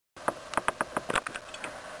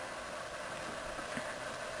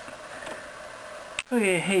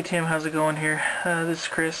Okay, hey Tim, how's it going here? This is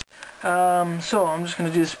Chris. So I'm just going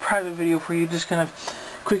to do this private video for you, just kind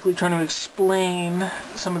of quickly trying to explain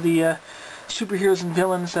some of the superheroes and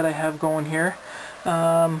villains that I have going here.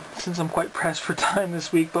 Since I'm quite pressed for time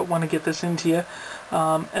this week, but want to get this into you.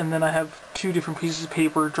 And then I have two different pieces of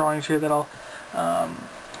paper drawings here that I'll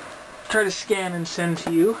try to scan and send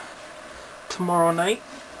to you tomorrow night,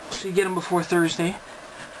 so you get them before Thursday.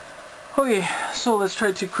 Okay, so let's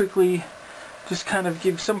try to quickly just kind of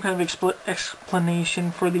give some kind of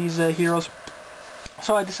explanation for these heroes.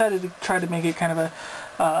 So I decided to try to make it kind of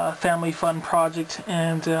a family fun project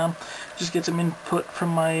and just get some input from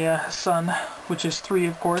my son, which is 3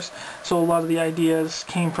 of course. So a lot of the ideas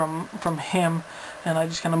came from him, and I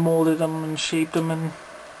just kind of molded them and shaped them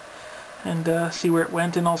and see where it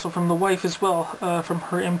went, and also from the wife as well, from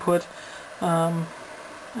her input. And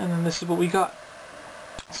then this is what we got.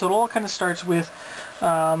 So it all kind of starts with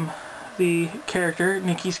the character,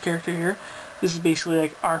 Nikki's character here. This is basically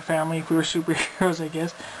like our family if we were superheroes, I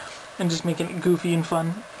guess, and just making it goofy and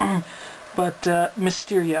fun. But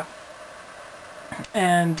Mysteria,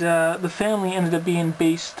 and the family ended up being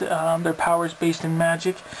based, their powers based in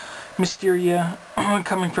magic. Mysteria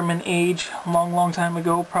coming from an age long time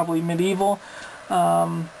ago, probably medieval,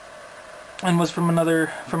 and was from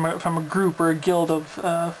a group or a guild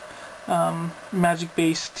of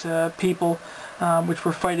magic-based people, which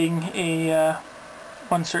were fighting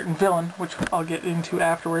one certain villain, which I'll get into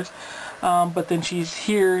afterwards. But then she's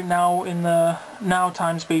here now in the now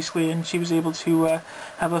times, basically, and she was able to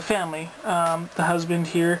have a family. The husband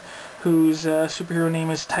here, whose superhero name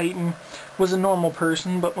is Titan, was a normal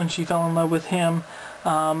person, but when she fell in love with him,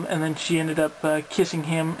 and then she ended up kissing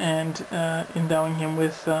him and endowing him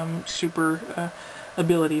with super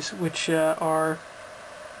abilities, which are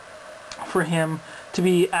for him to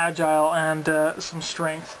be agile and some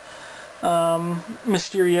strength.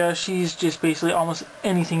 Mysteria, she's just basically almost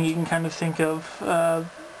anything you can kind of think of,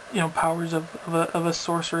 powers of a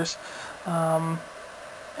sorceress.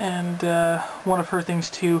 And one of her things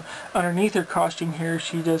too, underneath her costume here,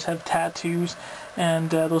 she does have tattoos,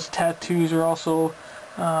 and those tattoos are also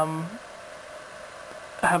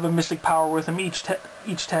have a mystic power with them. Each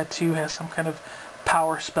tattoo has some kind of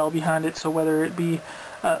power spell behind it, so whether it be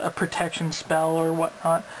a protection spell or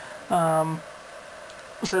whatnot.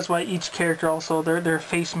 So that's why each character also, their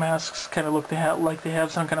face masks kind of look like they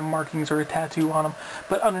have some kind of markings or a tattoo on them.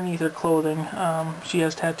 But underneath her clothing, she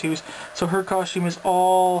has tattoos. So her costume is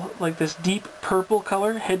all like this deep purple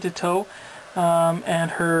color, head to toe.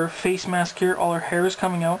 And her face mask here, all her hair is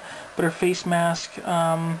coming out, but her face mask,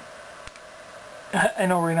 I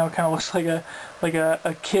know right now it kind of looks like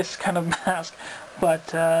a kiss kind of mask, but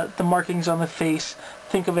the markings on the face,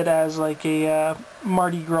 think of it as like a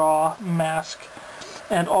Mardi Gras mask.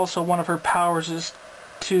 And also one of her powers is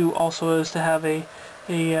to have a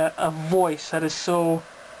voice that is so,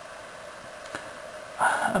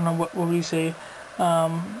 I don't know, what would you say,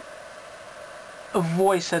 a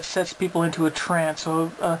voice that sets people into a trance.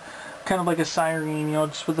 So kind of like a siren,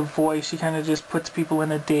 just with a voice, she kind of just puts people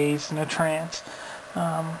in a daze, in a trance.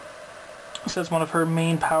 So that's one of her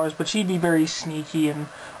main powers, but she'd be very sneaky and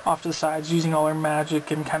off to the sides, using all her magic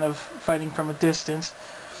and kind of fighting from a distance,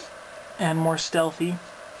 and more stealthy.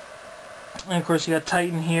 And of course you got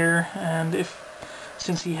Titan here, and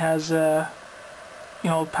since he has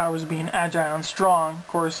powers of being agile and strong, of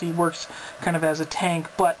course he works kind of as a tank,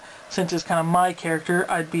 but since it's kind of my character,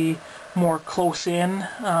 I'd be more close in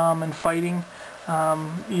and fighting,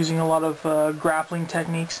 using a lot of grappling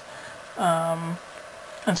techniques.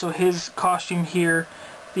 And so his costume here,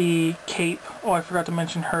 the cape, oh I forgot to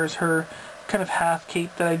mention hers, her kind of half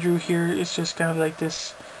cape that I drew here is just kind of like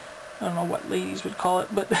this, I don't know what ladies would call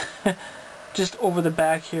it, but just over the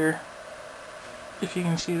back here, if you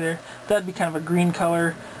can see there, that'd be kind of a green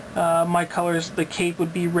color. My colors, the cape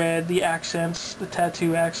would be red, the accents, the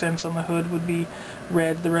tattoo accents on the hood would be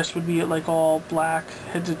red, the rest would be like all black,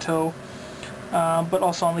 head to toe. But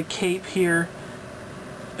also on the cape here,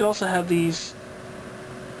 it also have these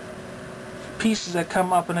pieces that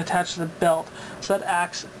come up and attach to the belt, so that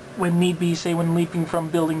acts when need be, say when leaping from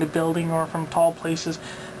building to building or from tall places.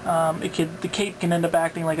 The cape can end up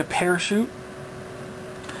acting like a parachute,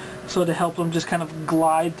 so to help them just kind of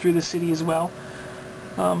glide through the city as well,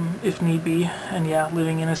 if need be, and yeah,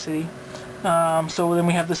 living in a city. So then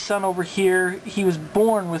we have the son over here. He was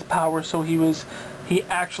born with power, so he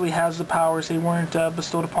actually has the powers. They weren't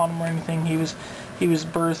bestowed upon him or anything. He was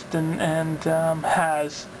birthed and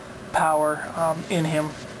has power in him.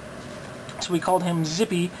 So we called him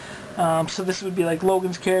Zippy. So this would be like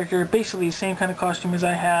Logan's character, basically the same kind of costume as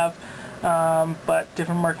I have. but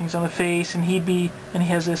different markings on the face, and he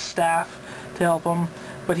has this staff to help him.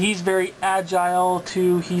 But he's very agile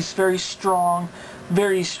too. He's very strong,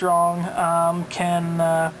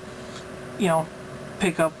 can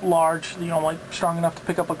pick up large, like strong enough to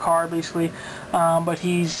pick up a car basically. But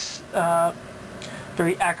he's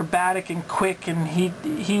very acrobatic and quick, and he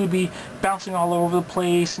would be bouncing all over the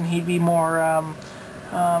place, and he'd be more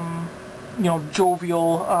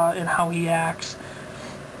jovial in how he acts.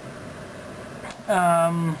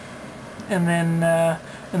 And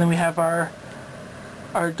then we have our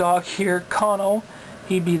dog here, Kano.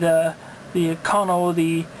 He'd be the Kano,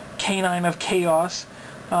 the canine of chaos,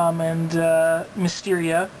 and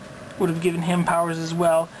Mysteria would have given him powers as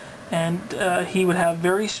well. And he would have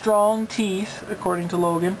very strong teeth, according to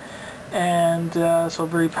Logan, and so a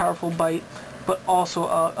very powerful bite, but also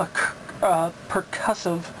a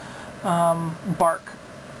percussive bark.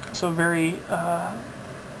 So very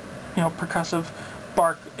percussive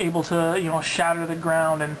bark, able to shatter the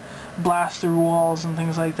ground and blast through walls and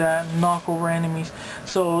things like that, and knock over enemies.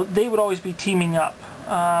 So they would always be teaming up.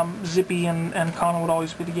 Zippy and Kano would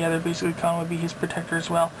always be together. Basically, Kano would be his protector as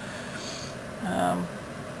well.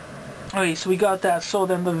 Okay, so we got that. So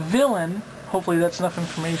then the villain, hopefully that's enough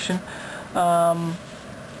information.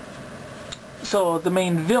 So the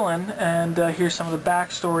main villain, and here's some of the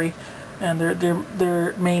backstory, and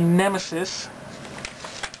their main nemesis,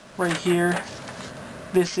 right here.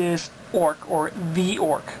 This is Orc, or the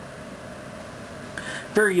Orc.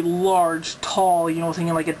 Very large, tall,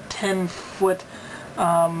 thinking like a 10-foot,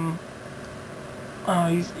 I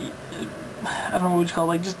don't know what you call it,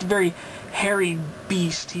 like just a very hairy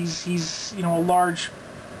beast. He's a large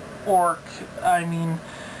orc. I mean,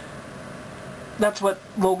 that's what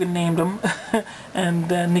Logan named him. And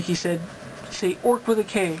then Nikki said, say orc with a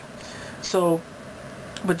K. So,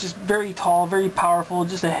 but just very tall, very powerful,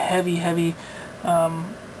 just a heavy,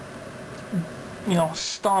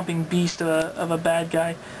 stomping beast of a bad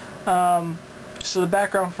guy. So the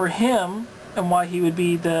background for him, and why he would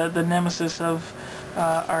be the nemesis of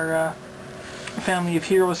our family of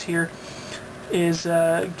heroes here, is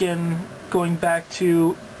again going back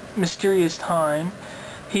to Mysteria's time.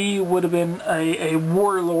 He would have been a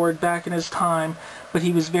warlord back in his time, but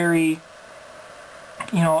he was very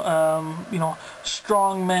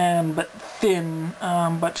strong man, but thin,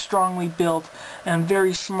 but strongly built, and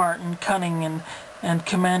very smart and cunning, and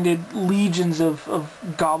commanded legions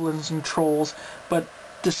of goblins and trolls, but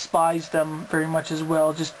despised them very much as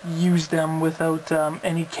well, just used them without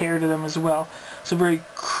any care to them as well. So very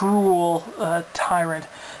cruel tyrant,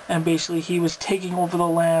 and basically he was taking over the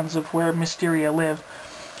lands of where Mysteria lived.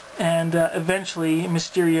 And eventually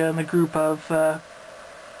Mysteria and the group of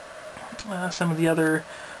some of the other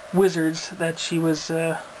wizards that she was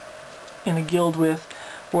in a guild with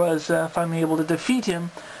was finally able to defeat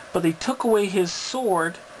him, but they took away his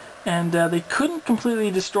sword, and they couldn't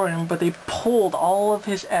completely destroy him, but they pulled all of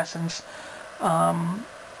his essence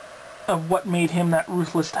of what made him that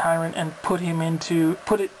ruthless tyrant and put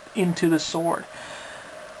it into the sword.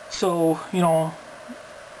 So,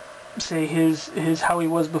 say his how he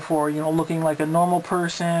was before, looking like a normal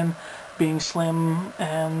person, being slim,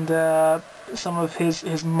 and some of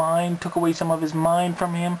his mind, took away some of his mind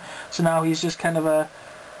from him, so now he's just kind of a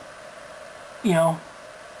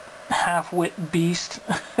half-wit beast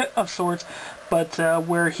of sorts. But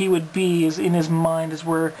where he would be is in his mind, is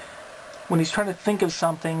where when he's trying to think of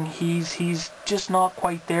something, he's just not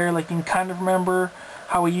quite there. Like, you can kind of remember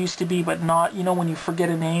how he used to be, but not, when you forget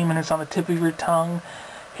a name and it's on the tip of your tongue.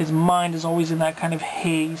 His mind is always in that kind of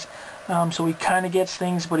haze. So he kind of gets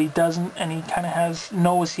things, but he doesn't, and he kind of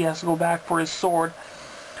knows he has to go back for his sword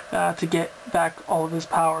to get back all of his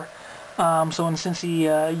power. And since he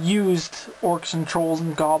used orcs and trolls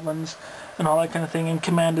and goblins and all that kind of thing, and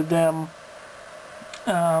commanded them,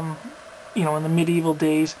 in the medieval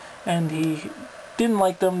days, and he didn't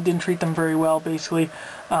like them, didn't treat them very well, basically.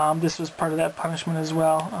 This was part of that punishment as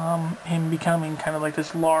well, him becoming kind of like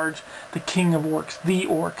this large, the king of orcs, the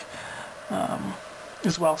orc,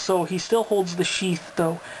 as well. So he still holds the sheath,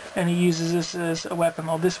 though, and he uses this as a weapon.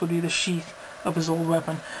 Well, this would be the sheath of his old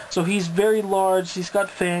weapon. So he's very large, he's got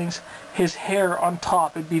fangs, his hair on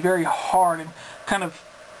top, it'd be very hard and kind of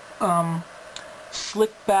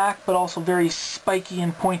slicked back, but also very spiky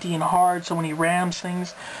and pointy and hard, so when he rams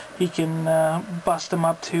things, he can bust them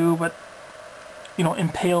up too, but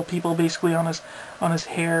impale people basically on his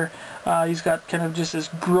hair. He's got kind of just this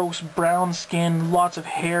gross brown skin, lots of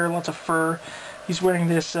hair, lots of fur. He's wearing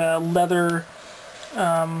this leather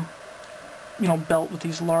belt with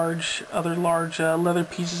these other large leather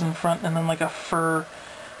pieces in front, and then like a fur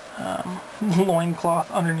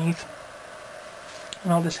loincloth underneath.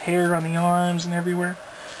 and all this hair on the arms and everywhere.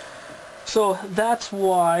 So that's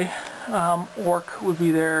why Orc would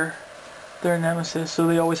be their nemesis. So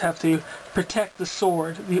they always have to protect the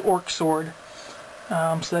sword, the Orc sword,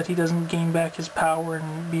 so that he doesn't gain back his power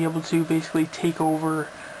and be able to basically take over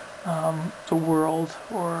the world,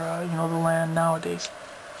 or you know, the land nowadays.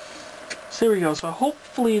 So there we go. So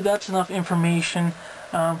hopefully that's enough information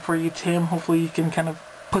for you, Tim. Hopefully you can kind of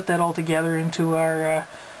put that all together into our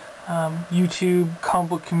YouTube comic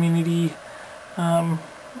book community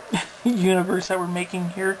universe that we're making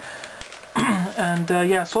here. And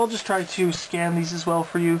yeah, so I'll just try to scan these as well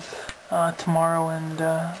for you tomorrow and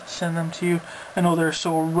send them to you. I know they're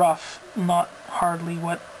so rough, not hardly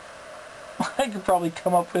what I could probably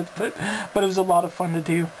come up with, but it was a lot of fun to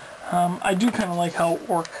do. I do kind of like how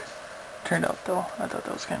Orc turned out, though. I thought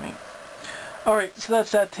that was kind of neat. Alright, so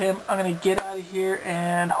that's that, Tim. I'm going to get out of here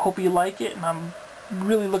and hope you like it, and I'm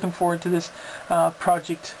really looking forward to this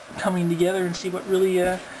project coming together and see what really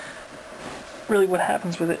what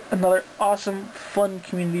happens with it. Another awesome, fun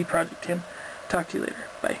community project, Tim. Talk to you later.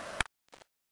 Bye.